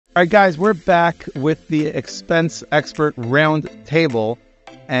All right, guys, we're back with the Expense Expert Round Table,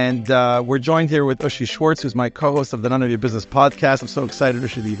 and we're joined here with Ushi Schwartz, who's my co-host of the None of Your Business podcast. I'm so excited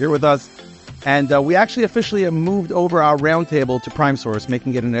Ushi to be here with us. And we actually officially have moved over our roundtable to PrimeSource,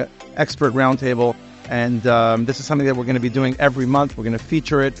 making it an expert roundtable. And this is something that we're going to be doing every month. We're going to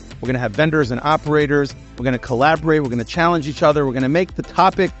feature it. We're going to have vendors and operators. We're going to collaborate. We're going to challenge each other. We're going to make the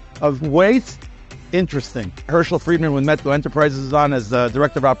topic of waste interesting. Hershel Friedman with Medco Enterprises is on as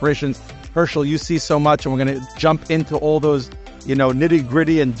Director of Operations. Hershel, you see so much, and we're going to jump into all those, nitty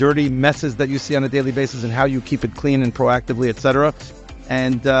gritty and dirty messes that you see on a daily basis and how you keep it clean and proactively, etc.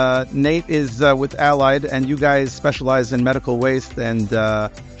 And Nate is with Allied, and you guys specialize in medical waste and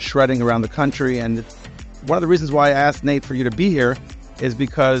shredding around the country. And one of the reasons why I asked Nate for you to be here is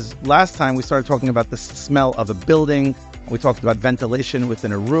because last time we started talking about the smell of a building. We talked about ventilation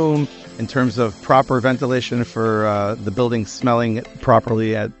within a room in terms of proper ventilation for the building smelling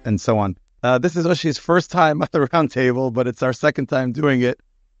properly and so on. This is Ushi's first time at the round table, but it's our second time doing it.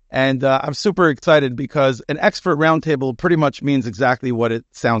 And I'm super excited because an expert roundtable pretty much means exactly what it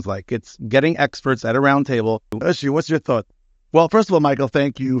sounds like. It's getting experts at a roundtable. Ushi, what's your thought? Well, first of all, Michael,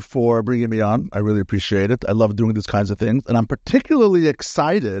 thank you for bringing me on. I really appreciate it. I love doing these kinds of things. And I'm particularly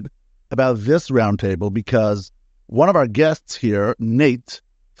excited about this roundtable because one of our guests here, Nate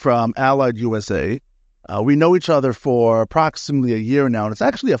from Allied USA, we know each other for approximately a year now. And it's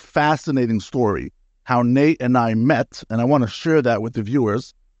actually a fascinating story how Nate and I met. And I want to share that with the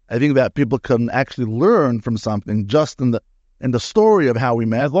viewers. I think that people can actually learn from something just in the story of how we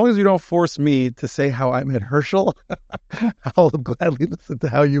met. As long as you don't force me to say how I met Hershel, I'll gladly listen to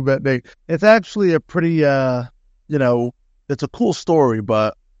how you met Nate. It's actually a pretty, it's a cool story,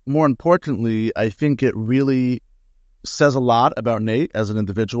 but more importantly, I think it really says a lot about Nate as an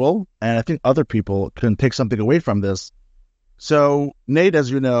individual, and I think other people can take something away from this. So Nate,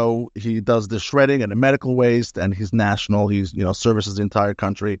 as you know, he does the shredding and the medical waste, and he's national. He's, services the entire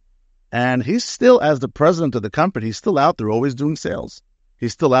country. And he's still, as the president of the company, he's still out there always doing sales.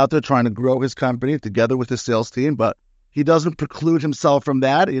 He's still out there trying to grow his company together with his sales team, but he doesn't preclude himself from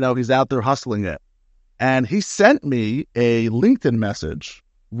that. He's out there hustling it. And he sent me a LinkedIn message.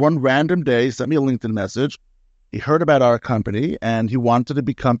 One random day, he sent me a LinkedIn message. He heard about our company, and he wanted to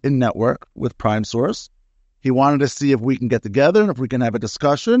become in network with PrimeSource. He wanted to see if we can get together and if we can have a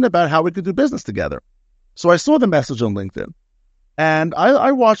discussion about how we could do business together. So I saw the message on LinkedIn, and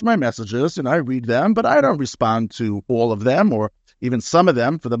I watch my messages, and I read them, but I don't respond to all of them or even some of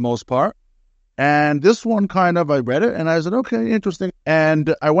them for the most part. And this one I read it, and I said, okay, interesting.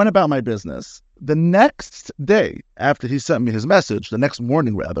 And I went about my business. The next day, after he sent me his message, the next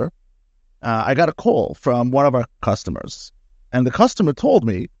morning rather, I got a call from one of our customers, and the customer told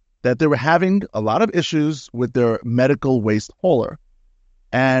me that they were having a lot of issues with their medical waste hauler,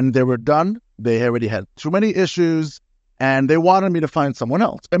 and they were done. They already had too many issues, and they wanted me to find someone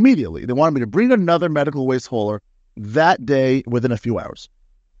else immediately. They wanted me to bring another medical waste hauler that day within a few hours.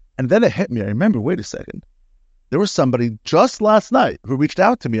 And then it hit me. I remember, wait a second. There was somebody just last night who reached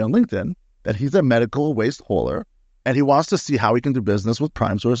out to me on LinkedIn that he's a medical waste hauler, and he wants to see how he can do business with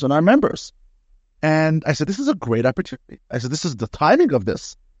PrimeSource and our members. And I said, this is a great opportunity. I said, this is the timing of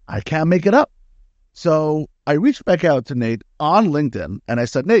this. I can't make it up. So I reached back out to Nate on LinkedIn, and I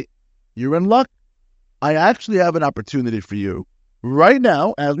said, Nate, you're in luck. I actually have an opportunity for you right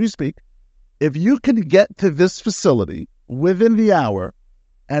now, as we speak. If you can get to this facility within the hour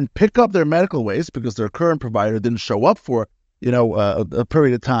and pick up their medical waste because their current provider didn't show up for, a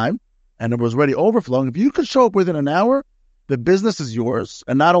period of time, and it was already overflowing. If you could show up within an hour, the business is yours.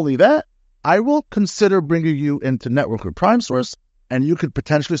 And not only that, I will consider bringing you into network with PrimeSource, and you could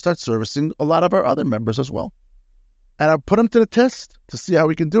potentially start servicing a lot of our other members as well. And I put him to the test to see how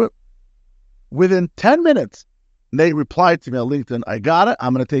we can do it. Within 10 minutes, Nate replied to me on LinkedIn, I got it.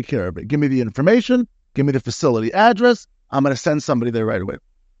 I'm going to take care of it. Give me the information. Give me the facility address. I'm going to send somebody there right away.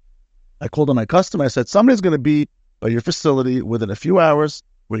 I called on my customer. I said, somebody's going to be by your facility within a few hours.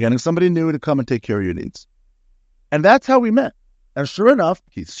 We're getting somebody new to come and take care of your needs. And that's how we met. And sure enough,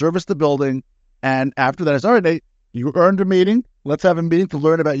 he serviced the building. And after that, I said, all right, Nate, you earned a meeting. Let's have a meeting to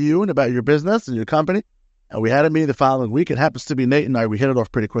learn about you and about your business and your company. And we had a meeting the following week. It happens to be Nate and I. We hit it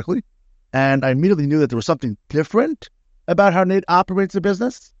off pretty quickly. And I immediately knew that there was something different about how Nate operates the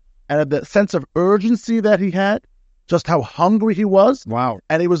business and the sense of urgency that he had, just how hungry he was. Wow.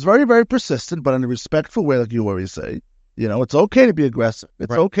 And he was very, very persistent, but in a respectful way, like you always say. It's okay to be aggressive.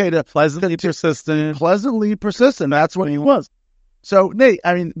 It's okay to pleasantly persistent. Pleasantly persistent. That's what he was. So, Nate,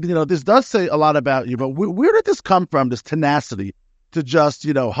 this does say a lot about you, but where did this come from, this tenacity to just,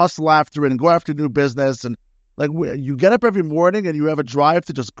 hustle after it and go after new business? And Like you get up every morning and you have a drive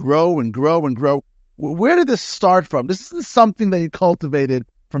to just grow and grow and grow. Where did this start from? This is something that you cultivated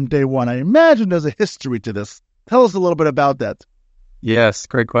from day one. I imagine there's a history to this. Tell us a little bit about that. Yes,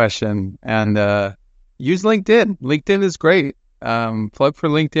 great question. And use LinkedIn. LinkedIn is great. Plug for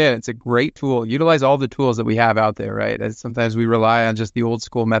LinkedIn. It's a great tool. Utilize all the tools that we have out there, right? And sometimes we rely on just the old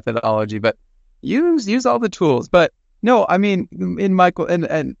school methodology, but use all the tools. But no, I mean, in Michael,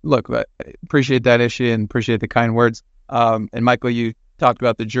 and look, I appreciate that issue and appreciate the kind words. And Michael, you talked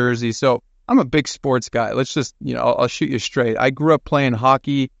about the jersey. So I'm a big sports guy. Let's just, I'll shoot you straight. I grew up playing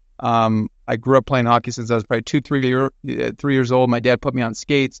hockey. I grew up playing hockey since I was probably 3 years old. My dad put me on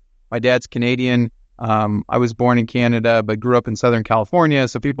skates. My dad's Canadian. I was born in Canada, but grew up in Southern California.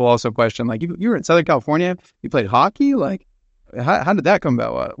 So people also question, like, you were in Southern California? You played hockey? Like, how did that come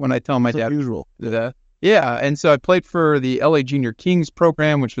about? When I tell my dad, unusual. Yeah. And so I played for the LA Junior Kings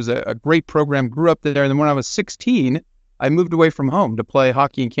program, which was a great program. Grew up there. And then when I was 16, I moved away from home to play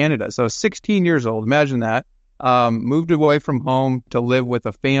hockey in Canada. So I was 16 years old. Imagine that. Moved away from home to live with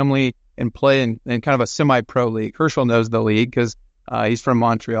a family and play in kind of a semi-pro league. Hershel knows the league because he's from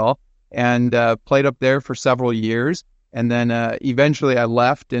Montreal, and played up there for several years. And then eventually I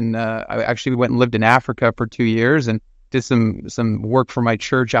left, and I actually went and lived in Africa for 2 years and did some work for my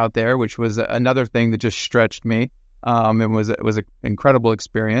church out there, which was another thing that just stretched me. It was an incredible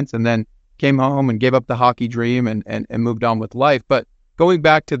experience. And then came home and gave up the hockey dream and moved on with life. But going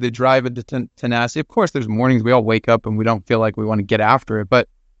back to the drive and tenacity, of course, there's mornings we all wake up and we don't feel like we want to get after it. But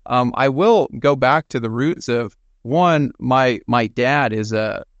I will go back to the roots of one. My dad is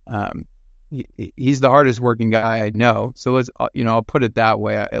he's the hardest working guy I know. So I'll put it that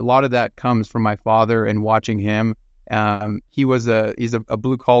way. A lot of that comes from my father and watching him. He's a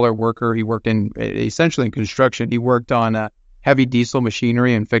blue collar worker. He worked essentially in construction. He worked on heavy diesel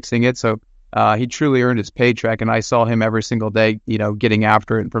machinery and fixing it. So he truly earned his paycheck, and I saw him every single day, getting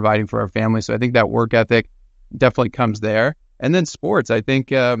after it and providing for our family. So I think that work ethic definitely comes there. And then sports, I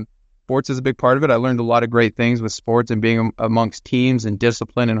think sports is a big part of it. I learned a lot of great things with sports and being amongst teams and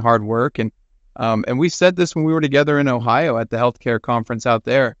discipline and hard work. And we said this when we were together in Ohio at the healthcare conference out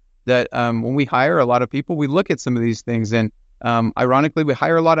there, that when we hire a lot of people, we look at some of these things. And ironically, we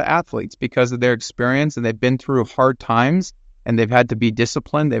hire a lot of athletes because of their experience, and they've been through hard times, and they've had to be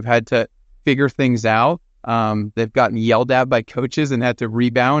disciplined. They've had to figure things out. They've gotten yelled at by coaches and had to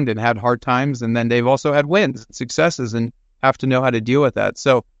rebound and had hard times. And then they've also had wins, successes, and have to know how to deal with that.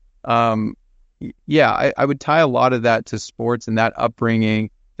 So, I would tie a lot of that to sports and that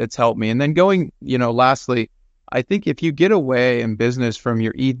upbringing that's helped me. And then going, lastly, I think if you get away in business from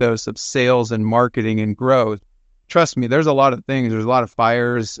your ethos of sales and marketing and growth, trust me, there's a lot of things. There's a lot of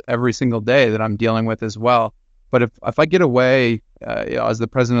fires every single day that I'm dealing with as well. But if I get away as the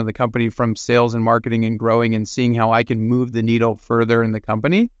president of the company from sales and marketing and growing and seeing how I can move the needle further in the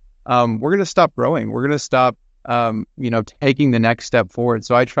company, we're going to stop growing. We're going to stop, taking the next step forward.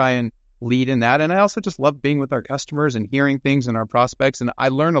 So I try and lead in that. And I also just love being with our customers and hearing things and our prospects. And I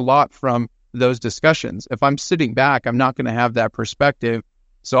learn a lot from those discussions. If I'm sitting back, I'm not going to have that perspective.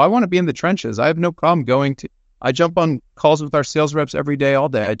 So I want to be in the trenches. I have no problem I jump on calls with our sales reps every day, all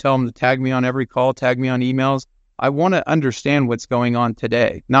day. I tell them to tag me on every call, tag me on emails. I want to understand what's going on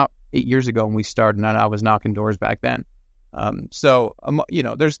today, not 8 years ago when we started and I was knocking doors back then. There's still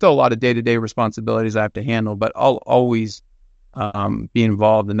a lot of day-to-day responsibilities I have to handle, but I'll always be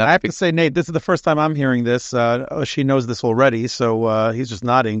involved in that. I have to say, Nate, this is the first time I'm hearing this. She knows this already, so he's just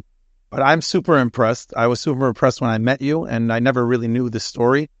nodding. But I'm super impressed. I was super impressed when I met you, and I never really knew this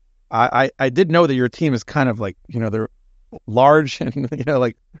story. I did know that your team is kind of like, they're large and,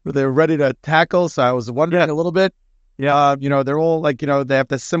 like they're ready to tackle. So I was wondering a little bit. Yeah. They're all like, they have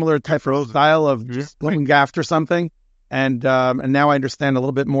this similar type of style of just going after something. And now I understand a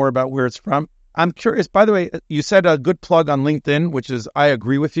little bit more about where it's from. I'm curious, by the way, you said a good plug on LinkedIn, which is, I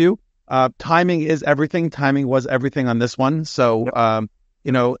agree with you. Timing is everything. Timing was everything on this one. So,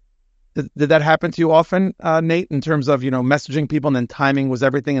 did that happen to you often, Nate, in terms of, messaging people and then timing was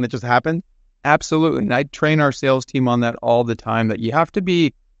everything and it just happened? Absolutely. And I train our sales team on that all the time, that you have to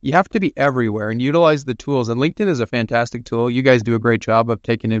be everywhere and utilize the tools. And LinkedIn is a fantastic tool. You guys do a great job of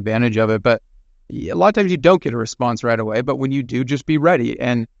taking advantage of it, but a lot of times you don't get a response right away, but when you do, just be ready.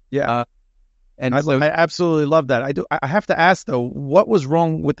 And I absolutely love that. I do. I have to ask though, what was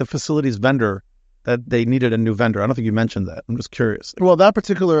wrong with the facilities vendor that they needed a new vendor? I don't think you mentioned that. I'm just curious. Well, that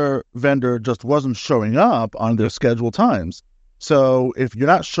particular vendor just wasn't showing up on their scheduled times. So if you're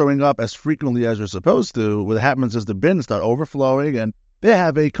not showing up as frequently as you're supposed to, what happens is the bins start overflowing and they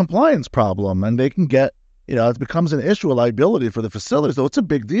have a compliance problem and they can get, it becomes an issue, a liability for the facility. So it's a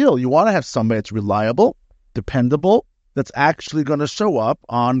big deal. You want to have somebody that's reliable dependable, that's actually going to show up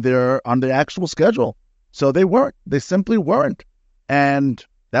on their actual schedule. So they weren't. They simply weren't. And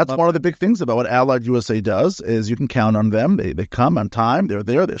that's one of the big things about what Allied USA does is you can count on them. They come on time. They're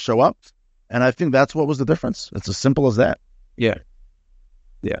there. They show up. And I think that's what was the difference. It's as simple as that. Yeah.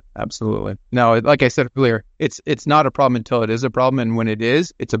 Yeah, absolutely. No, like I said earlier, it's not a problem until it is a problem. And when it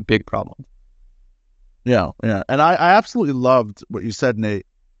is, it's a big problem. Yeah. And I absolutely loved what you said, Nate,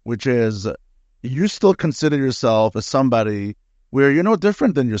 which is you still consider yourself as somebody where you're no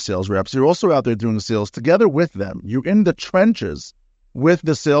different than your sales reps. You're also out there doing the sales together with them. You're in the trenches with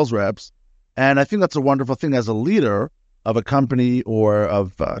the sales reps. And I think that's a wonderful thing as a leader of a company or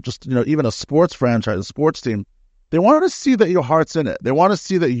of just, even a sports franchise, a sports team. They want to see that your heart's in it. They want to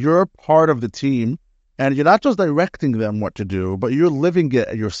see that you're part of the team and you're not just directing them what to do, but you're living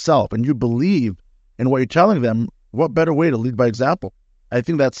it yourself and you believe in what you're telling them. What better way to lead by example? I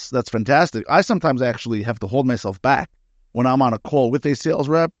think that's fantastic. I sometimes actually have to hold myself back when I'm on a call with a sales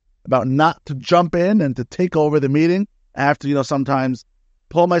rep about not to jump in and to take over the meeting. I have to, sometimes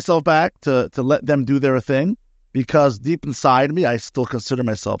pull myself back to let them do their thing because deep inside me, I still consider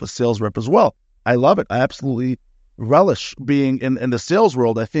myself a sales rep as well. I love it. I absolutely relish being in the sales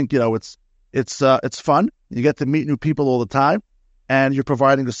world. I think, it's fun. You get to meet new people all the time and you're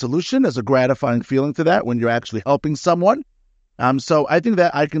providing a solution. There's a gratifying feeling to that when you're actually helping someone. So I think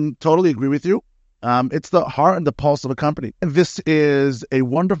that I can totally agree with you. It's the heart and the pulse of a company. And this is a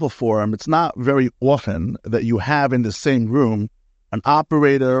wonderful forum. It's not very often that you have in the same room an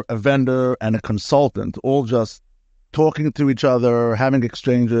operator, a vendor, and a consultant all just talking to each other, having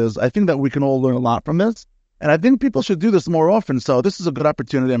exchanges. I think that we can all learn a lot from this. And I think people should do this more often. So this is a good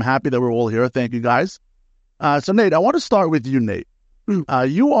opportunity. I'm happy that we're all here. Thank you, guys. So, Nate, I want to start with you, Nate.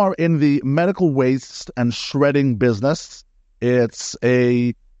 You are in the medical waste and shredding business. It's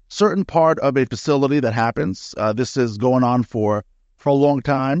a certain part of a facility that happens. This is going on for a long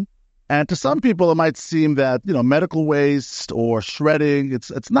time. And to some people, it might seem that, medical waste or shredding,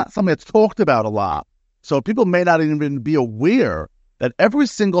 it's not something that's talked about a lot. So people may not even be aware that every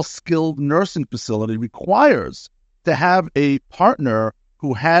single skilled nursing facility requires to have a partner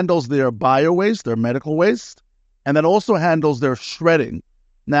who handles their bio waste, their medical waste, and then also handles their shredding.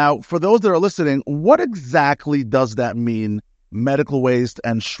 Now, for those that are listening, what exactly does that mean, medical waste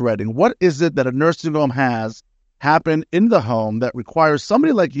and shredding? What is it that a nursing home has happen in the home that requires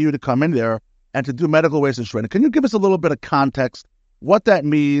somebody like you to come in there and to do medical waste and shredding? Can you give us a little bit of context, what that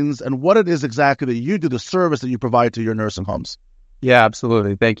means, and what it is exactly that you do, the service that you provide to your nursing homes? Yeah,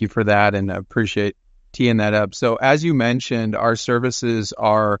 absolutely. Thank you for that, and I appreciate teeing that up. So as you mentioned, our services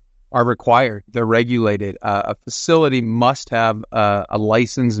are required. They're regulated. A facility must have a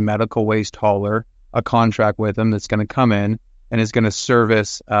licensed medical waste hauler, a contract with them that's going to come in and is going to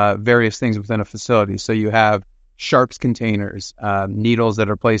service various things within a facility. So you have sharps containers, needles that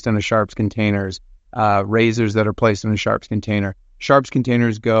are placed in the sharps containers, razors that are placed in the sharps container. Sharps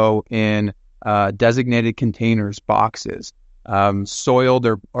containers go in designated containers, boxes. Soiled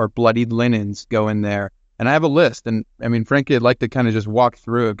or bloodied linens go in there. And I have a list. And I mean, frankly, I'd like to kind of just walk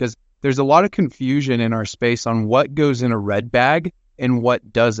through it because there's a lot of confusion in our space on what goes in a red bag and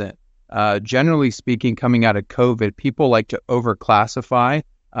what doesn't. Generally speaking, coming out of COVID, people like to overclassify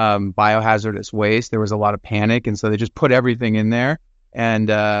biohazardous waste. There was a lot of panic, and so they just put everything in there. And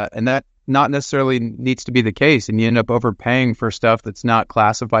that not necessarily needs to be the case. And you end up overpaying for stuff that's not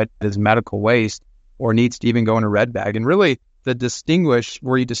classified as medical waste or needs to even go in a red bag. And really,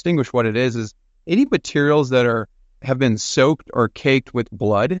 where you distinguish what it is any materials that have been soaked or caked with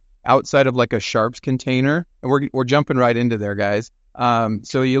blood outside of like a sharps container. And we're jumping right into there, guys.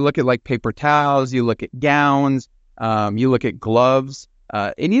 So you look at like paper towels, you look at gowns, you look at gloves,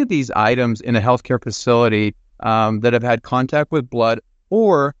 any of these items in a healthcare facility that have had contact with blood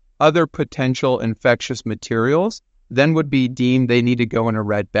or other potential infectious materials, then would be deemed they need to go in a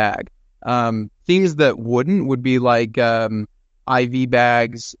red bag. Things that would be like IV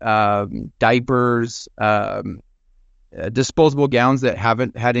bags, diapers, disposable gowns that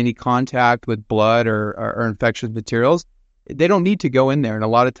haven't had any contact with blood or infectious materials. They don't need to go in there, and a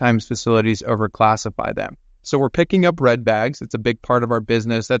lot of times facilities overclassify them. So we're picking up red bags. It's a big part of our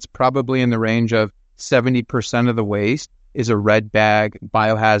business. That's probably in the range of 70% of the waste is a red bag,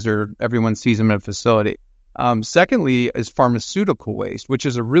 biohazard. Everyone sees them in a facility. Secondly is pharmaceutical waste, which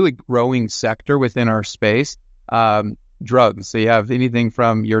is a really growing sector within our space. Drugs. So you have anything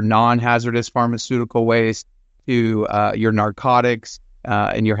from your non-hazardous pharmaceutical waste to your narcotics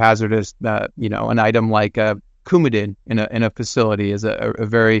and your hazardous, an item like Coumadin in a facility is a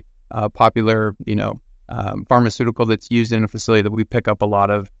very popular, pharmaceutical that's used in a facility that we pick up a lot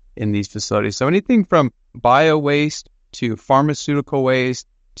of in these facilities. So anything from bio waste to pharmaceutical waste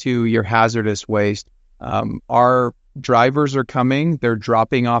to your hazardous waste. Our drivers are coming, they're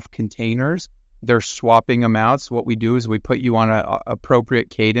dropping off containers, they're swapping them out. So what we do is we put you on a appropriate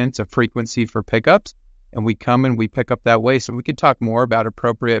cadence, a frequency for pickups, and we come and we pick up that waste. And we could talk more about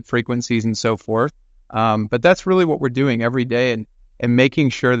appropriate frequencies and so forth. But that's really what we're doing every day, and making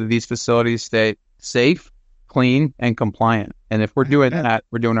sure that these facilities stay safe, clean, and compliant. And if we're doing that,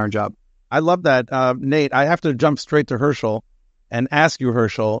 we're doing our job. I love that. Nate, I have to jump straight to Hershel and ask you,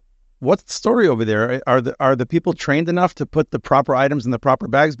 Hershel, what's the story over there? Are the people trained enough to put the proper items in the proper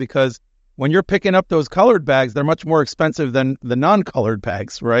bags? Because when you're picking up those colored bags, they're much more expensive than the non-colored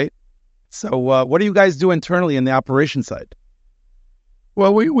bags, right? So what do you guys do internally in the operation side?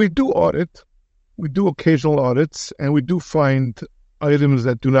 Well, we do audit. We do occasional audits, and we do find items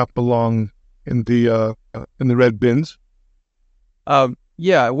that do not belong in the red bins.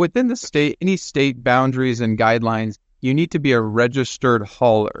 Yeah, within the state, any state boundaries and guidelines, you need to be a registered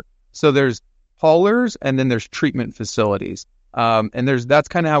hauler. So there's haulers, and then there's treatment facilities. And that's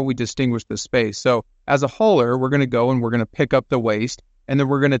kind of how we distinguish the space. So as a hauler, we're going to go and we're going to pick up the waste, and then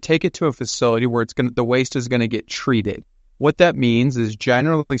we're going to take it to a facility where the waste is going to get treated. What that means is,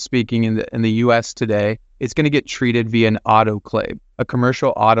 generally speaking, in the U.S. today, it's going to get treated via an autoclave, a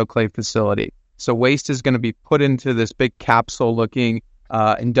commercial autoclave facility. So waste is going to be put into this big capsule-looking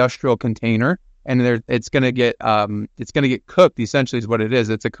industrial container, and it's going to get cooked. Essentially, is what it is.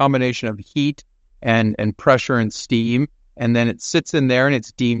 It's a combination of heat and pressure and steam, and then it sits in there and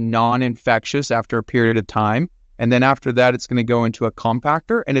it's deemed non-infectious after a period of time. And then after that, it's going to go into a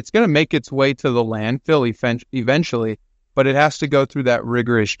compactor, and it's going to make its way to the landfill eventually. But it has to go through that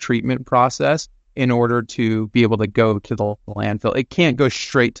rigorous treatment process in order to be able to go to the landfill. It can't go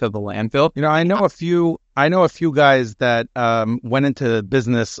straight to the landfill. You know, I know a few guys that went into the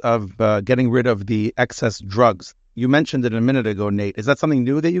business of getting rid of the excess drugs. You mentioned it a minute ago, Nate. Is that something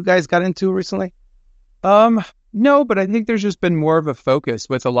new that you guys got into recently? No, but I think there's just been more of a focus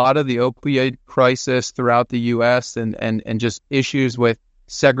with a lot of the opioid crisis throughout the U.S. and just issues with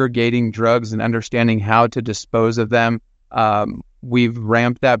segregating drugs and understanding how to dispose of them. We've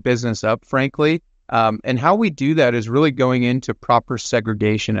ramped that business up, frankly. And how we do that is really going into proper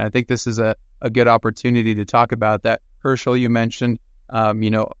segregation. I think this is a good opportunity to talk about that. Hershel, you mentioned,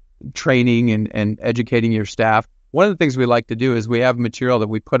 training and educating your staff. One of the things we like to do is we have material that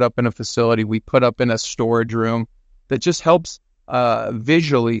we put up in a facility, we put up in a storage room that just helps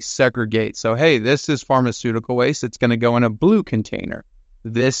visually segregate. So, hey, this is pharmaceutical waste. It's going to go in a blue container.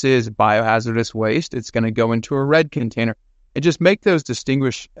 This is biohazardous waste. It's going to go into a red container. And just make those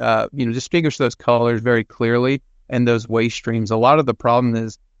distinguish those colors very clearly and those waste streams. A lot of the problem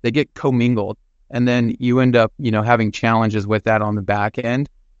is they get commingled, and then you end up, having challenges with that on the back end.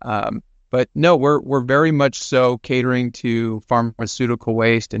 But no, we're very much so catering to pharmaceutical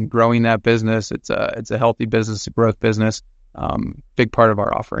waste and growing that business. It's a healthy business, a growth business. Big part of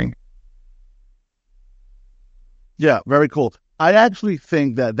our offering. Yeah, very cool. I actually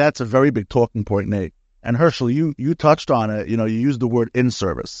think that that's a very big talking point, Nate. And Hershel, you touched on it. You used the word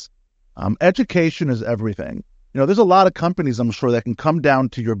in-service. Education is everything. There's a lot of companies, I'm sure, that can come down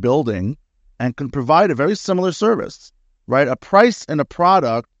to your building and can provide a very similar service, right? A price and a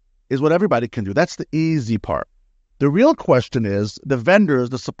product is what everybody can do. That's the easy part. The real question is the vendors,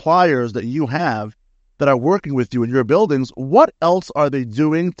 the suppliers that you have that are working with you in your buildings, what else are they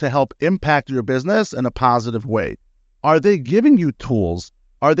doing to help impact your business in a positive way? Are they giving you tools?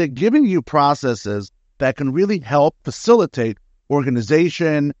 Are they giving you processes that can really help facilitate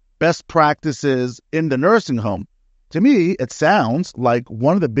organization, best practices in the nursing home? To me, it sounds like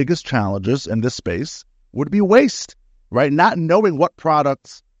one of the biggest challenges in this space would be waste, right? Not knowing what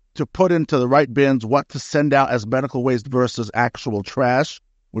products to put into the right bins, what to send out as medical waste versus actual trash,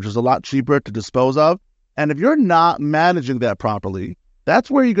 which is a lot cheaper to dispose of. And if you're not managing that properly,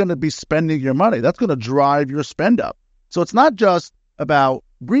 that's where you're going to be spending your money. That's going to drive your spend up. So it's not just about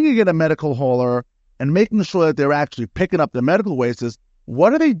bringing in a medical hauler and making sure that they're actually picking up the medical wastes.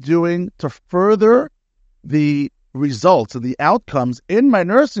 What are they doing to further the results and the outcomes in my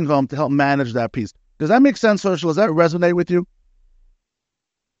nursing home to help manage that piece? Does that make sense, Hershel? Does that resonate with you?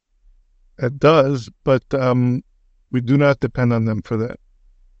 It does, but we do not depend on them for that.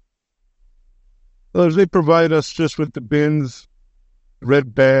 Others, they provide us just with the bins,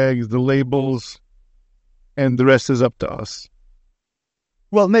 red bags, the labels, and the rest is up to us.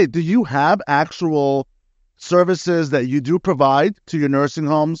 Well, Nate, do you have actual services that you do provide to your nursing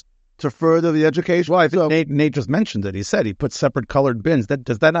homes to further the education? Well, I think Nate just mentioned it. He said he put separate colored bins.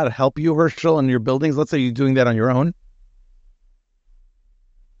 Does that not help you, Hershel, in your buildings? Let's say you're doing that on your own.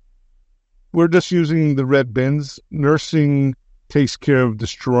 we're just using the red bins. Nursing takes care of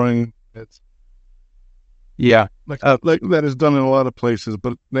destroying it. Yeah. Like that is done in a lot of places.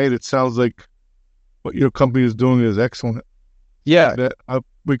 But Nate, it sounds like what your company is doing is excellent. Yeah. That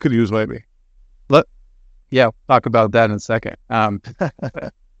we could use maybe. Yeah, we'll talk about that in a second.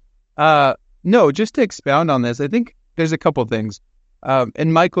 No, just to expound on this, I think there's a couple things.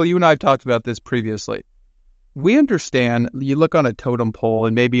 And Michael, you and I have talked about this previously. We understand, you look on a totem pole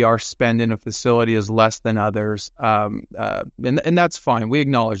and maybe our spend in a facility is less than others. And that's fine. We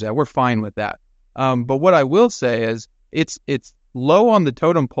acknowledge that. We're fine with that. But what I will say is it's low on the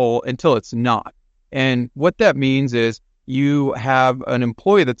totem pole until it's not. And what that means is you have an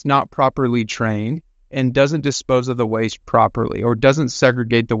employee that's not properly trained and doesn't dispose of the waste properly or doesn't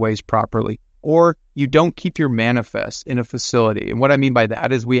segregate the waste properly, or you don't keep your manifests in a facility. And what I mean by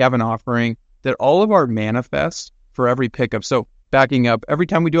that is we have an offering that all of our manifests for every pickup. So backing up, every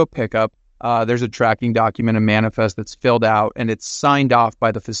time we do a pickup, there's a tracking document, a manifest that's filled out and it's signed off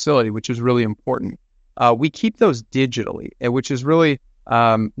by the facility, which is really important. We keep those digitally, which is really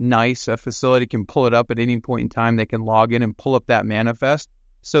nice. A facility can pull it up at any point in time. They can log in and pull up that manifest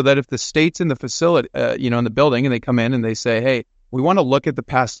so that if the state's in the facility, in the building, and they come in and they say, hey, we want to look at the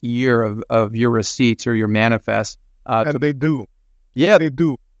past year of your receipts or your manifest. And they do. Yeah, they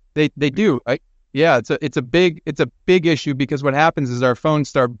do. They do. Yeah, it's a big issue because what happens is our phones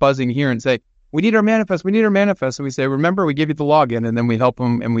start buzzing here and say, we need our manifest. And we say, remember, we give you the login, and then we help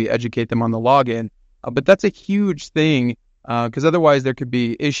them and we educate them on the login. But that's a huge thing because otherwise there could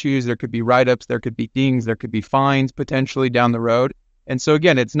be issues, there could be write-ups, there could be dings, there could be fines potentially down the road. And so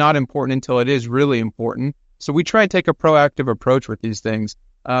again, it's not important until it is really important. So we try and take a proactive approach with these things.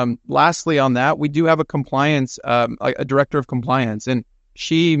 Lastly on that, we do have a compliance, a director of compliance, and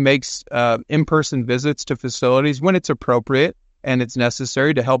she makes in-person visits to facilities when it's appropriate and it's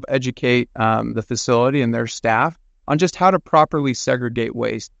necessary to help educate the facility and their staff on just how to properly segregate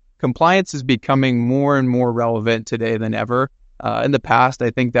waste. Compliance is becoming more and more relevant today than ever. In the past,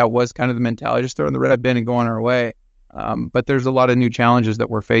 I think that was kind of the mentality, just throw in the red bin and go on our way. But there's a lot of new challenges that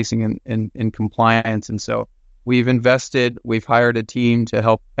we're facing in compliance. And so we've hired a team to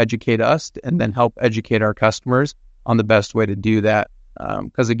help educate us and then help educate our customers on the best way to do that.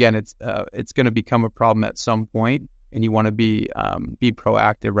 Because again, it's going to become a problem at some point, and you want to be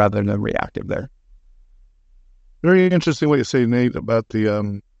proactive rather than reactive there. Very interesting what you say, Nate, about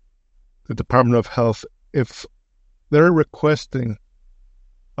the Department of Health. If they're requesting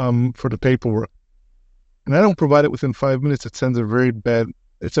for the paperwork, and I don't provide it within 5 minutes, it sends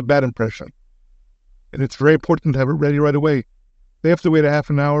it's a bad impression. And it's very important to have it ready right away. They have to wait a half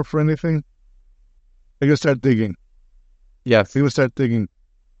an hour for anything. They're going to start digging. Yes. They're going to start digging.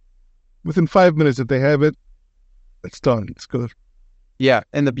 Within 5 minutes, if they have it, it's done. It's good. Yeah.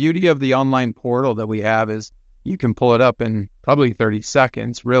 And the beauty of the online portal that we have is you can pull it up in probably 30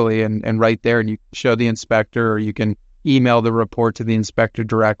 seconds, really, and right there, and you show the inspector, or you can email the report to the inspector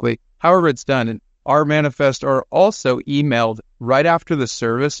directly. However it's done. And our manifests are also emailed right after the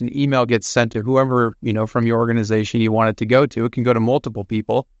service. An email gets sent to whoever, from your organization you want it to go to. It can go to multiple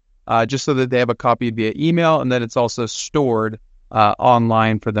people, just so that they have a copy via email, and then it's also stored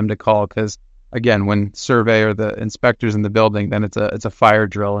online for them to call. Because again, when survey or the inspectors in the building, then it's a fire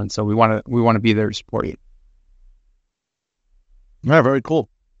drill, and so we want to be there to support you. All right, very cool.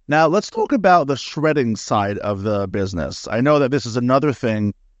 Now let's talk about the shredding side of the business. I know that this is another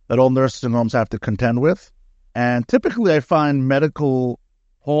thing that all nursing homes have to contend with. And typically I find medical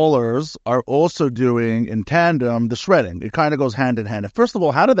haulers are also doing in tandem the shredding. It kind of goes hand in hand. First of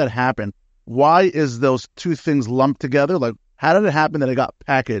all, how did that happen? Why is those two things lumped together? Like, how did it happen that it got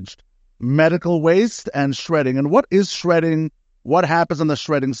packaged? Medical waste and shredding. And what is shredding? What happens on the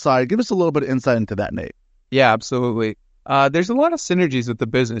shredding side? Give us a little bit of insight into that, Nate. Yeah, absolutely. There's a lot of synergies with the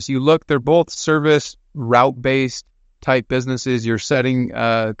business. They're both service route-based type businesses. You're setting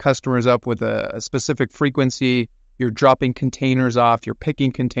customers up with a specific frequency. You're dropping containers off. You're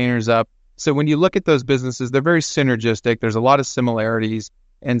picking containers up. So when you look at those businesses, they're very synergistic. There's a lot of similarities.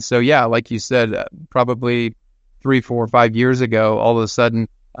 And so, yeah, like you said, probably 3, 4, 5 years ago, all of a sudden,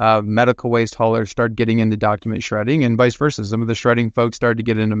 medical waste haulers started getting into document shredding, and vice versa. Some of the shredding folks started to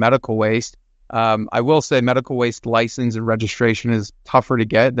get into medical waste. I will say medical waste license and registration is tougher to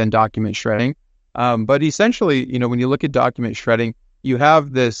get than document shredding. But essentially, when you look at document shredding, you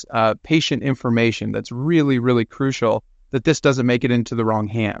have this patient information that's really, really crucial that this doesn't make it into the wrong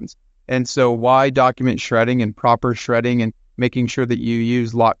hands. And so why document shredding and proper shredding and making sure that you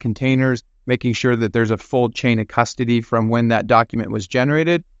use locked containers, making sure that there's a full chain of custody from when that document was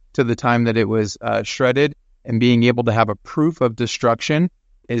generated to the time that it was shredded, and being able to have a proof of destruction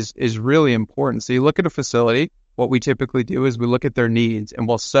is really important. So you look at a facility, what we typically do is we look at their needs and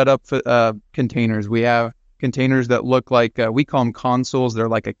we'll set up containers. We have containers that look like, we call them consoles. They're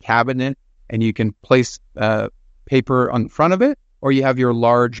like a cabinet, and you can place paper on front of it, or you have your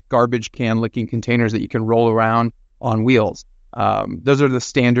large garbage can looking containers that you can roll around on wheels. Those are the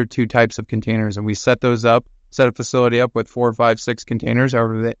standard 2 types of containers, and we set a facility up with 4, 5, 6 containers,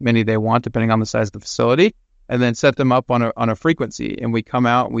 however many they want, depending on the size of the facility, and then set them up on a frequency. And we come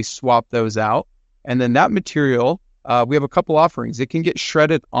out and we swap those out. And then that material, we have a couple offerings. It can get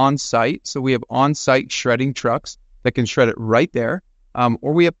shredded on site. So we have on-site shredding trucks that can shred it right there.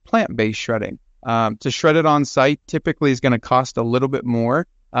 Or we have plant-based shredding. To shred it on site typically is going to cost a little bit more.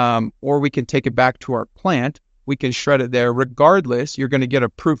 Or we can take it back to our plant. We can shred it there. Regardless, you're going to get a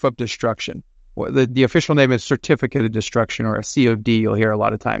proof of destruction. The official name is certificate of destruction, or a COD, you'll hear a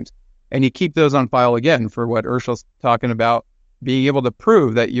lot of times. And you keep those on file again for what Hershel's talking about, being able to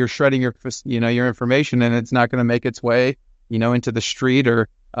prove that you're shredding your information and it's not going to make its way, into the street, or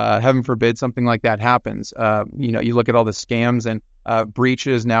heaven forbid something like that happens. You look at all the scams and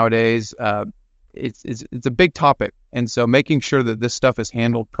breaches nowadays. It's a big topic, and so making sure that this stuff is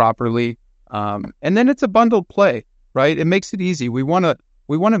handled properly, and then it's a bundled play, right? It makes it easy. We want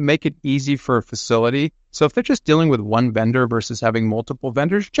to make it easy for a facility. So if they're just dealing with one vendor versus having multiple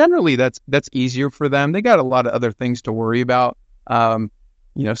vendors, generally that's easier for them. They got a lot of other things to worry about,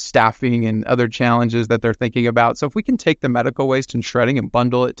 staffing and other challenges that they're thinking about. So if we can take the medical waste and shredding and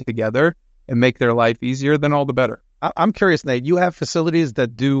bundle it together and make their life easier, then all the better. I'm curious, Nate, you have facilities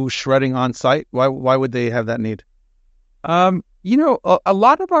that do shredding on site. Why would they have that need? A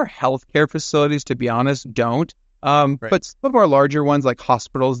lot of our healthcare facilities, to be honest, don't. Right. But some of our larger ones, like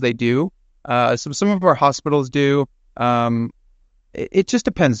hospitals, they do. Some of our hospitals do. It just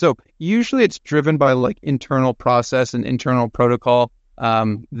depends. So usually it's driven by like internal process and internal protocol.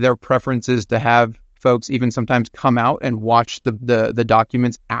 Their preference is to have folks even sometimes come out and watch the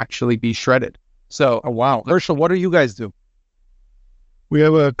documents actually be shredded. So, oh, wow. Hershel, what do you guys do? We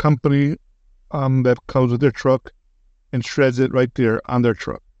have a company that comes with their truck and shreds it right there on their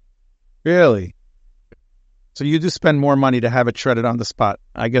truck. Really? So you do spend more money to have it shredded on the spot.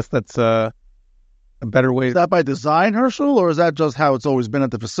 I guess that's a better way. Is that by design, Hershel, or is that just how it's always been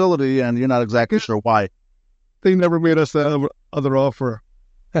at the facility and you're not exactly sure why? They never made us that other offer.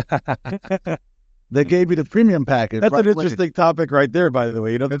 They gave you the premium package. That's an interesting topic right there, by the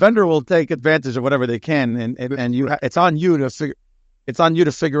way. The vendor will take advantage of whatever they can, and it's on you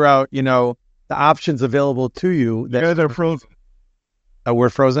to figure out, the options available to you. Yeah, they're frozen. Oh, we're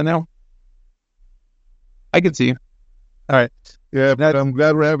frozen now? I can see you. All right. Yeah, but I'm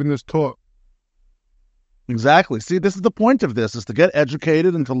glad we're having this talk. Exactly. See, this is the point of this, is to get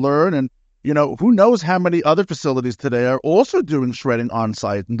educated and to learn. And, who knows how many other facilities today are also doing shredding on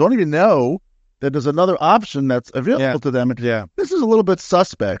site and don't even know that there's another option that's available to them. Yeah. This is a little bit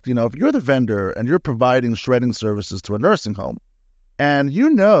suspect. If you're the vendor and you're providing shredding services to a nursing home, and you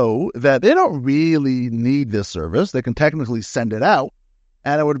know that they don't really need this service, they can technically send it out,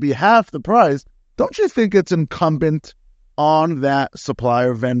 and it would be half the price, don't you think it's incumbent on that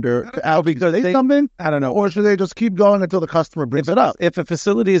supplier vendor to advocate something? I don't know. Or should they just keep going until the customer brings it up? If a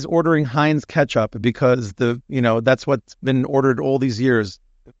facility is ordering Heinz ketchup because that's what's been ordered all these years,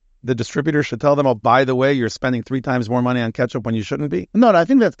 the distributor should tell them, oh, by the way, you're spending 3 times more money on ketchup when you shouldn't be? No, I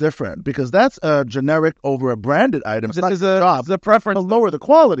think that's different, because that's a generic over a branded item. This is a preference. To lower the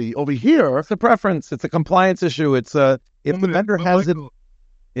quality. Over here, it's a preference. It's a compliance issue. It's if the vendor has it.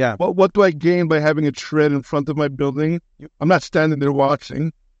 Yeah. What do I gain by having it shred in front of my building? I'm not standing there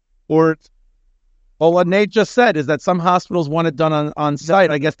watching. Well, what Nate just said is that some hospitals want it done on site,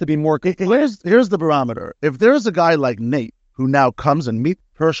 I guess, to be more. Here's the barometer. If there's a guy like Nate who now comes and meets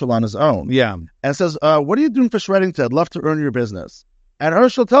Hershel on his own, and says, what are you doing for shredding today? I'd love to earn your business. And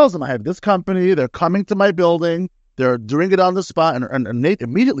Hershel tells him, I have this company, they're coming to my building, they're doing it on the spot, and Nate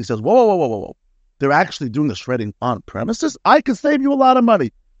immediately says, whoa. They're actually doing the shredding on premises? I can save you a lot of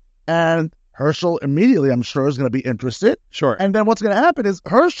money. And Hershel immediately, I'm sure, is going to be interested. Sure. And then what's going to happen is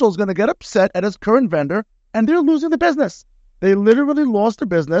Hershel's going to get upset at his current vendor, and they're losing the business. They literally lost the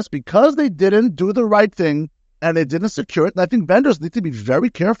business because they didn't do the right thing and they didn't secure it. And I think vendors need to be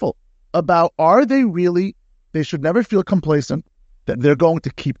very careful about, they should never feel complacent that they're going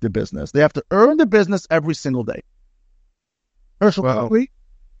to keep the business. They have to earn the business every single day. Hershel,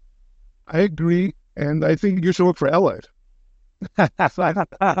 I agree, and I think you should work for Allied.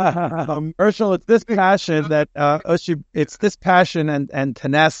 Hershel, it's this passion that and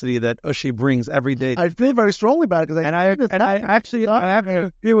tenacity that Ushi brings every day. I feel very strongly about it, because I have to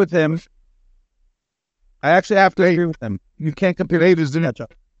agree with him. I actually have to agree with them. You can't compare. Nate, is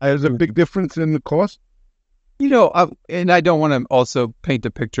there's a big difference in the cost? And I don't want to also paint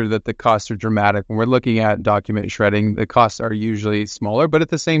a picture that the costs are dramatic. When we're looking at document shredding, the costs are usually smaller. But at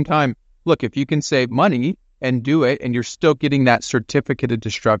the same time, look, if you can save money and do it, and you're still getting that certificate of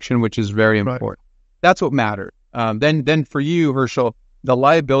destruction, which is very important. That's what matters. Then for you, Hershel, the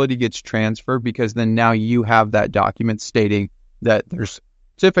liability gets transferred because then now you have that document stating that there's a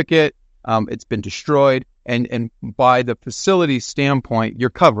certificate, it's been destroyed, and by the facility standpoint,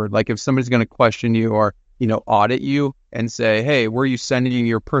 you're covered. Like if somebody's going to question you or audit you and say, hey, where are you sending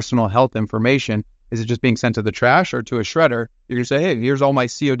your personal health information? Is it just being sent to the trash or to a shredder? You're going to say, hey, here's all my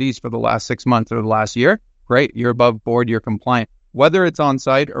CODs for the last 6 months or the last year. Great. You're above board. You're compliant, whether it's on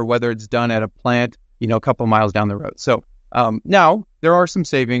site or whether it's done at a plant, a couple miles down the road. So now there are some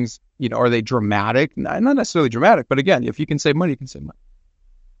savings. Are they dramatic? Not necessarily dramatic, but again, if you can save money, you can save money.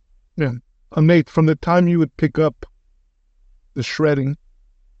 Yeah. Nate, from the time you would pick up the shredding,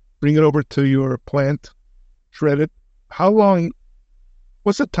 bring it over to your plant, shred it,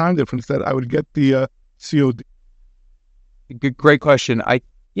 what's the time difference that I would get the COD? Great question.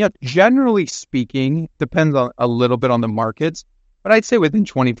 Generally speaking, depends on a little bit on the markets, but I'd say within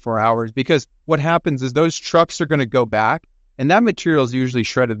 24 hours, because what happens is those trucks are going to go back and that material is usually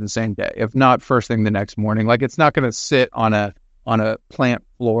shredded the same day, if not first thing the next morning. Like it's not going to sit on a plant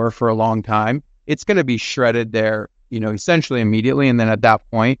floor for a long time. It's going to be shredded there, essentially immediately. And then at that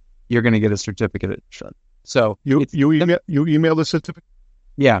point, you're going to get a certificate of shred. So you email the certificate?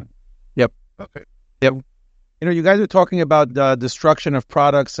 Yeah. Yep. Okay. Yep. You guys are talking about destruction of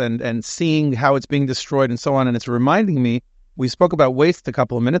products and seeing how it's being destroyed and so on. And it's reminding me, we spoke about waste a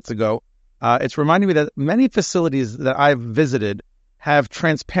couple of minutes ago. It's reminding me that many facilities that I've visited have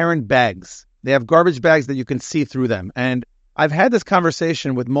transparent bags. They have garbage bags that you can see through them. And I've had this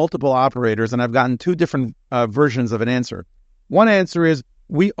conversation with multiple operators and I've gotten two different versions of an answer. One answer is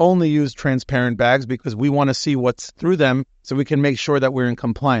we only use transparent bags because we want to see what's through them so we can make sure that we're in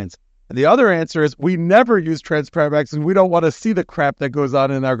compliance. And the other answer is we never use transparent bags and we don't want to see the crap that goes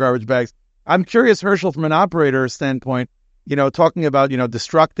on in our garbage bags. I'm curious, Hershel, from an operator standpoint, talking about,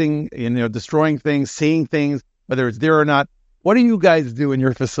 destroying things, seeing things, whether it's there or not. What do you guys do in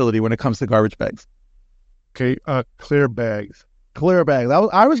your facility when it comes to garbage bags? Okay, clear bags. Clear bags.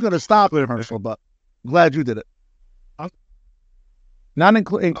 I was going to stop there, Hershel, but I'm glad you did it. Not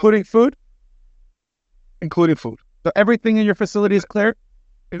including food? Including food. So everything in your facility is clear?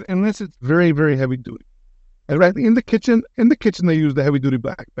 Unless it's very, very heavy duty. And right in the kitchen they use the heavy duty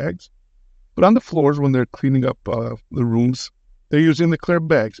black bags. But on the floors when they're cleaning up the rooms, they're using the clear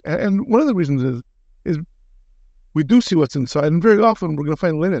bags. And one of the reasons is we do see what's inside, and very often we're going to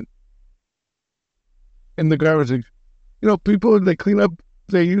find linen in the garbage. People, they clean up,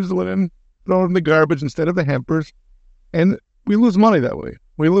 they use the linen, throw it in the garbage instead of the hampers, and we lose money that way.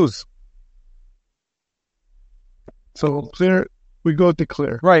 We lose. So clear, we go to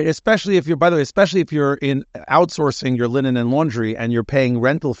clear. Right, especially if you're in outsourcing your linen and laundry and you're paying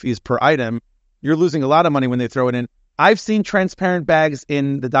rental fees per item, you're losing a lot of money when they throw it in. I've seen transparent bags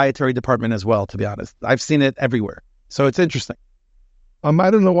in the dietary department as well, to be honest. I've seen it everywhere. So it's interesting. I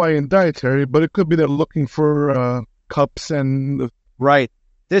don't know why in dietary, but it could be they're looking for cups and... Right.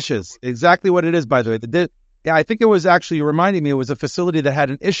 Dishes. Exactly what it is, by the way. I think it was actually reminding me, it was a facility that had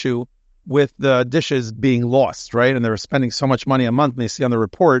an issue with the dishes being lost, right? And they were spending so much money a month, and they see on the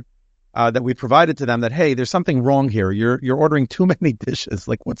report that we provided to them that, hey, there's something wrong here. You're ordering too many dishes.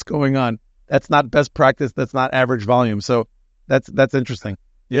 Like, what's going on? That's not best practice. That's not average volume. So that's interesting.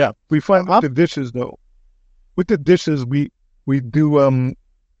 Yeah. We find with the dishes, though. With the dishes, we do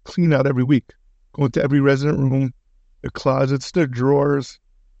clean out every week. Go into every resident room, their closets, their drawers.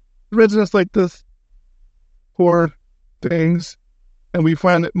 Residents like this pour things, and we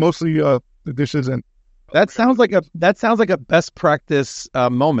find that mostly the dishes and that sounds like a best practice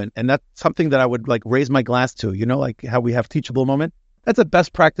moment, and that's something that I would like raise my glass to. Like how we have teachable moment. That's a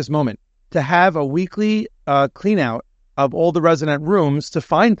best practice moment to have a weekly clean out of all the resident rooms to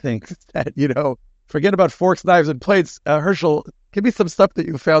find things that forget about forks, knives, and plates. Hershel, give me some stuff that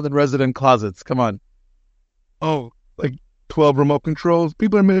you found in resident closets. Come on. Oh, like 12 remote controls.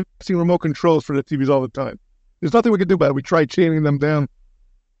 People are missing remote controls for the TVs all the time. There's nothing we can do about it. We try chaining them down.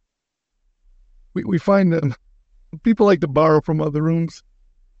 We find them. People like to borrow from other rooms.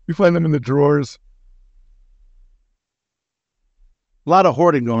 We find them in the drawers. A lot of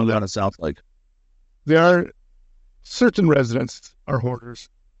hoarding going on in South Lake. There are certain residents are hoarders.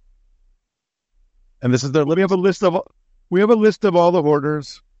 And this is we have a list of all the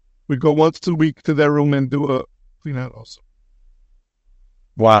hoarders. We go once a week to their room and do a clean out also.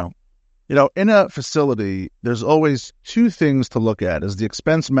 Wow. In a facility, there's always two things to look at. Is the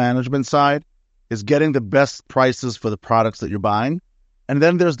expense management side, is getting the best prices for the products that you're buying. And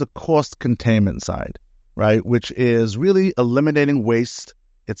then there's the cost containment side, right? Which is really eliminating waste.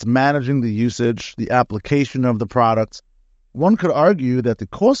 It's managing the usage, the application of the products. One could argue that the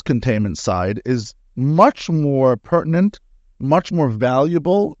cost containment side is much more pertinent, much more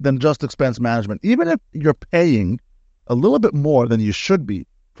valuable than just expense management. Even if you're paying a little bit more than you should be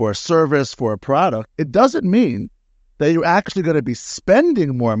for a service, for a product, it doesn't mean that you're actually going to be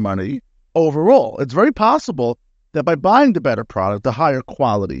spending more money overall. It's very possible that by buying the better product, the higher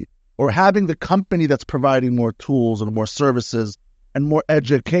quality, or having the company that's providing more tools and more services and more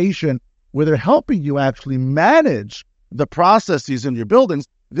education, where they're helping you actually manage the processes in your buildings,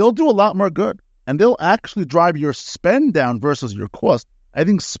 they'll do a lot more good. And they'll actually drive your spend down versus your cost. I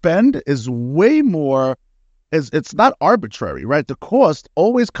think spend is way more, it's not arbitrary, right? The cost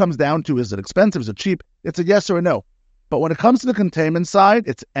always comes down to, is it expensive, is it cheap? It's a yes or a no. But when it comes to the containment side,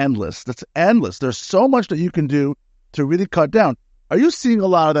 it's endless. It's endless. There's so much that you can do to really cut down. Are you seeing a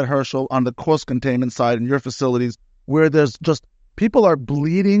lot of that, Hershel, on the cost containment side in your facilities, where there's just, people are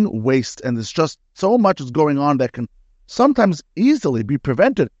bleeding waste and there's just so much is going on that can sometimes easily be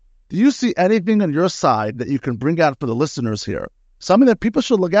prevented? Do you see anything on your side that you can bring out for the listeners here? Something that people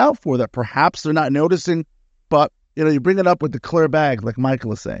should look out for that perhaps they're not noticing, but you bring it up with the clear bags, like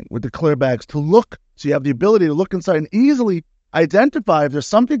Michael is saying, with the clear bags to look, so you have the ability to look inside and easily identify if there's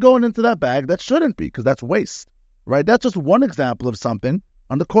something going into that bag that shouldn't be, because that's waste, right? That's just one example of something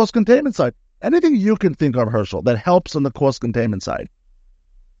on the cost containment side. Anything you can think of, Hershel, that helps on the cost containment side?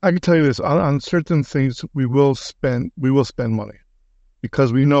 I can tell you this, on certain things we will spend money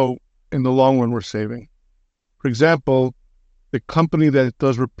because we know in the long run we're saving. For example, the company that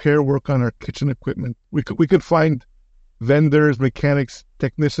does repair work on our kitchen equipment, we could find vendors, mechanics,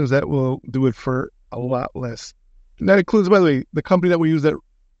 technicians that will do it for a lot less. And that includes, by the way, the company that we use that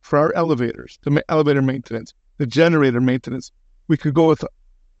for our elevators, the elevator maintenance, the generator maintenance. We could go with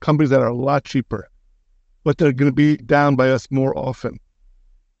companies that are a lot cheaper, but they're going to be down by us more often.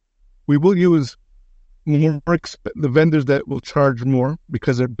 We will use the vendors that will charge more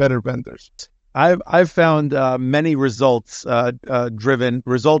because they're better vendors. I've found many result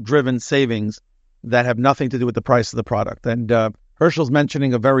driven savings that have nothing to do with the price of the product. And Hershel's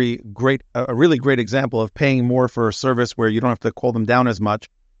mentioning a really great example of paying more for a service where you don't have to call them down as much.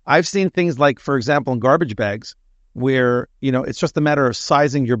 I've seen things like, for example, in garbage bags, where it's just a matter of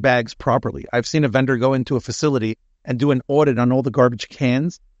sizing your bags properly. I've seen a vendor go into a facility and do an audit on all the garbage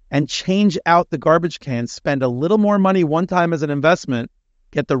cans and change out the garbage cans, spend a little more money one time as an investment,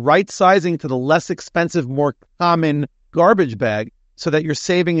 get the right sizing to the less expensive, more common garbage bag so that you're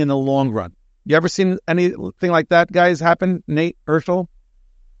saving in the long run. You ever seen anything like that, guys, happen, Nate, Hershel?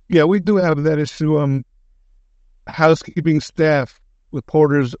 Yeah, we do have that issue. Housekeeping staff with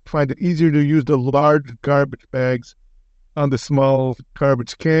porters find it easier to use the large garbage bags on the small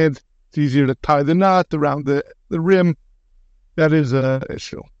garbage cans. It's easier to tie the knot around the rim. That is an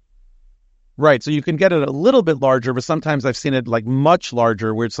issue. Right. So you can get it a little bit larger, but sometimes I've seen it like much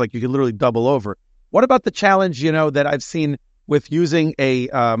larger where it's like you can literally double over. What about the challenge, that I've seen with using a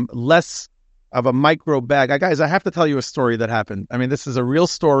less of a micro bag? Guys, I have to tell you a story that happened. I mean, this is a real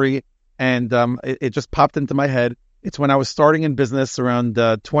story, and it just popped into my head. It's when I was starting in business around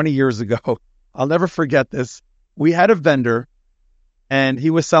 20 years ago. I'll never forget this. We had a vendor, and he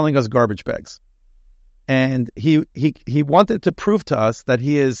was selling us garbage bags. And he wanted to prove to us that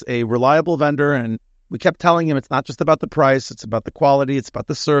he is a reliable vendor. And we kept telling him it's not just about the price, it's about the quality, it's about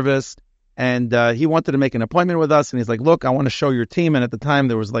the service. And he wanted to make an appointment with us. And he's like, look, I want to show your team. And at the time,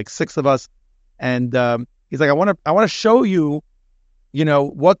 there was like 6 of us. And he's like, I want to show you,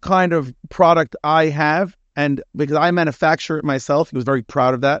 what kind of product I have. And because I manufacture it myself, he was very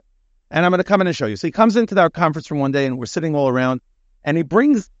proud of that. And I'm going to come in and show you. So he comes into our conference room one day and we're sitting all around. And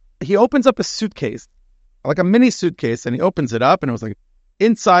he opens up a suitcase, like a mini suitcase, and he opens it up, and it was like,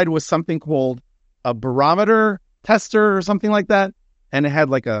 inside was something called a barometer tester or something like that, and it had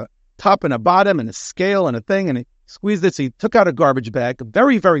like a top and a bottom and a scale and a thing, and he squeezed it, so he took out a garbage bag,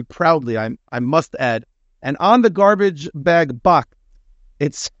 very, very proudly, I must add, and on the garbage bag box,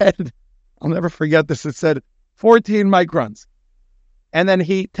 it said, I'll never forget this, it said 14 microns, and then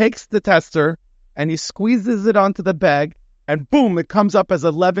he takes the tester, and he squeezes it onto the bag, and boom, it comes up as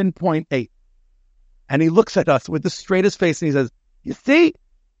 11.8. And he looks at us with the straightest face and he says, you see,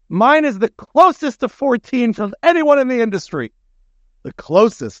 mine is the closest to 14 from anyone in the industry. The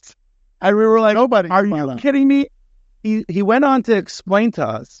closest. And we were like, are you kidding me? He went on to explain to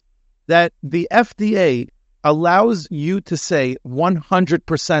us that the FDA allows you to say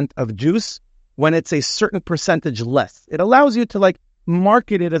 100% of juice when it's a certain percentage less. It allows you to like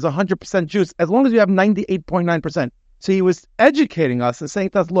market it as 100% juice as long as you have 98.9%. So he was educating us and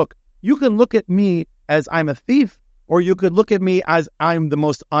saying to us, look, you can look at me as I'm a thief, or you could look at me as I'm the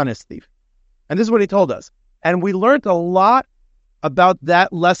most honest thief. And this is what he told us. And we learned a lot about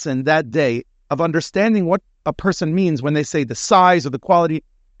that lesson that day of understanding what a person means when they say the size or the quality.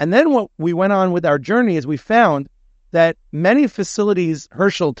 And then what we went on with our journey is we found that many facilities,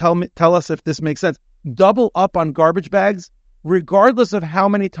 Hershel, tell us if this makes sense, double up on garbage bags, regardless of how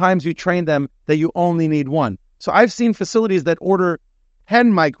many times you train them that you only need one. So I've seen facilities that order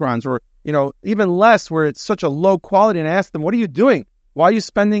 10 microns or, even less where it's such a low quality, and I ask them, what are you doing? Why are you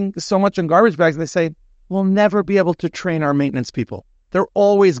spending so much on garbage bags? And they say, we'll never be able to train our maintenance people. They're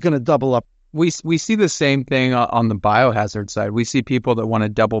always going to double up. We see the same thing on the biohazard side. We see people that want to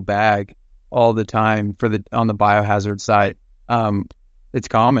double bag all the time on the biohazard side. It's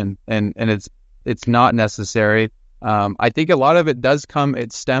common and it's not necessary. I think a lot of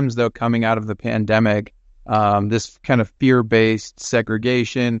it stems though coming out of the pandemic. This kind of fear-based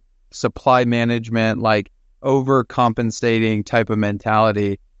segregation, supply management, like overcompensating type of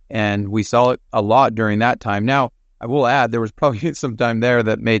mentality. And we saw it a lot during that time. Now, I will add, there was probably some time there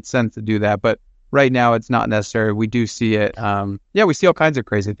that made sense to do that, but right now it's not necessary. We do see it. We see all kinds of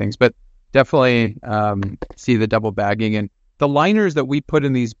crazy things, but definitely see the double bagging. And the liners that we put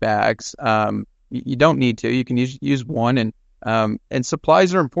in these bags, you don't need to. You can use one. And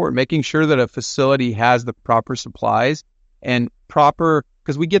supplies are important, making sure that a facility has the proper supplies and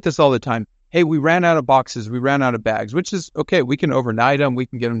because we get this all the time. Hey, we ran out of boxes, we ran out of bags, which is okay. We can overnight them, we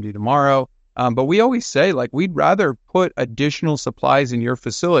can get them to you tomorrow. But we always say, like, we'd rather put additional supplies in your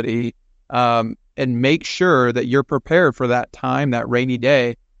facility and make sure that you're prepared for that time, that rainy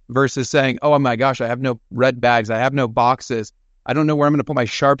day, versus saying, oh my gosh, I have no red bags, I have no boxes, I don't know where I'm going to put my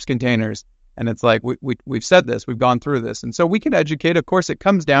sharps containers. And it's like, we've said this, we've gone through this. And so we can educate. Of course, it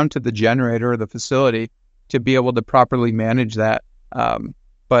comes down to the generator or the facility to be able to properly manage that.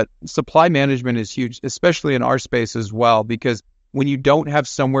 But supply management is huge, especially in our space as well, because when you don't have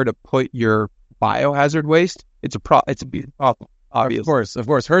somewhere to put your biohazard waste, it's a big problem, obviously. Of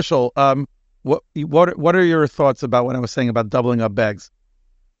course. Hershel, what are your thoughts about what I was saying about doubling up bags?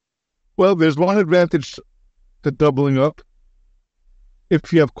 Well, there's one advantage to doubling up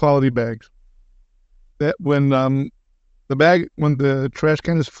if you have quality bags. That when the trash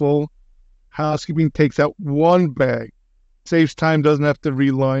can is full, housekeeping takes out one bag, saves time, doesn't have to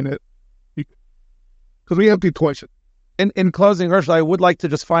reline it, because we empty twice. In closing, Hershel, I would like to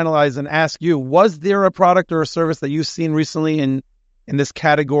just finalize and ask you, was there a product or a service that you've seen recently in this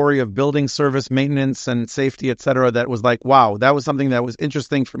category of building service, maintenance, and safety, et cetera, that was like, wow, that was something that was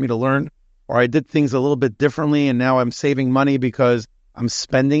interesting for me to learn, or I did things a little bit differently, and now I'm saving money because I'm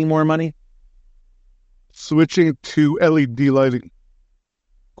spending more money? Switching to LED lighting.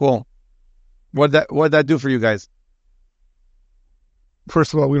 Cool. What'd that do for you guys?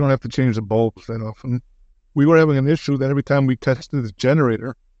 First of all, we don't have to change the bulbs that often. We were having an issue that every time we tested the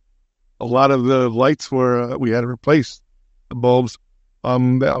generator, a lot of the lights we had to replace the bulbs.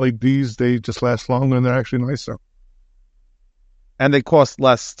 The LEDs, they just last longer and they're actually nicer. And they cost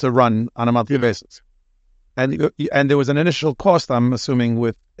less to run on a monthly basis. And there was an initial cost, I'm assuming,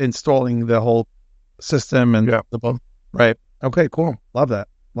 with installing the whole system and the bulb. Right. Okay, cool. Love that.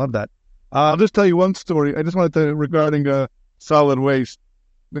 I'll just tell you one story. I just wanted to, regarding solid waste.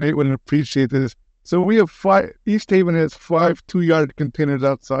 Nate wouldn't appreciate this. So we have East Haven has 5 2-yard containers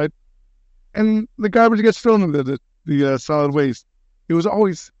outside, and the garbage gets thrown into the solid waste. It was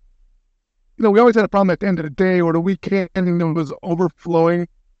always, we always had a problem at the end of the day or the weekend, and it was overflowing.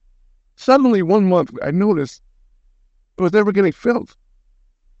 Suddenly, one month, I noticed it was never getting filled.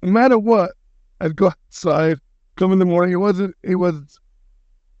 No matter what, I'd go outside, come in the morning, it was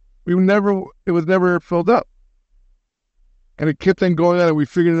never filled up. And it kept on going on, and we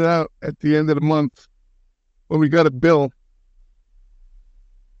figured it out at the end of the month when we got a bill.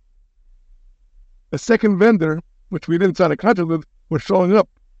 A second vendor, which we didn't sign a contract with, was showing up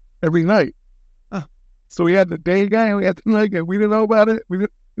every night. So we had the day guy, we had the night guy. We didn't know about it. We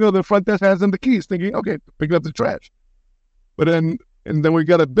didn't, the front desk has them the keys, thinking, okay, pick up the trash. But then we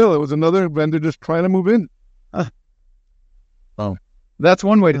got a bill. It was another vendor just trying to move in. Oh, that's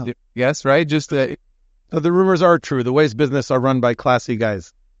one way to do it, yes, right? Just so the rumors are true. The waste business are run by classy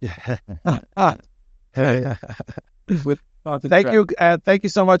guys. Thank you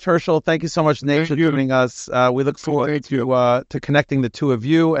so much, Hershel. Thank you so much, Nate, for joining us. We look forward to connecting the two of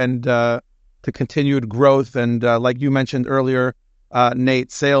you and to continued growth. And like you mentioned earlier,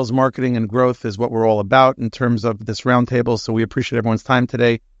 Nate, sales, marketing, and growth is what we're all about in terms of this roundtable. So we appreciate everyone's time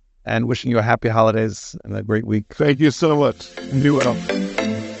today and wishing you a happy holidays and a great week. Thank you so much. Be well.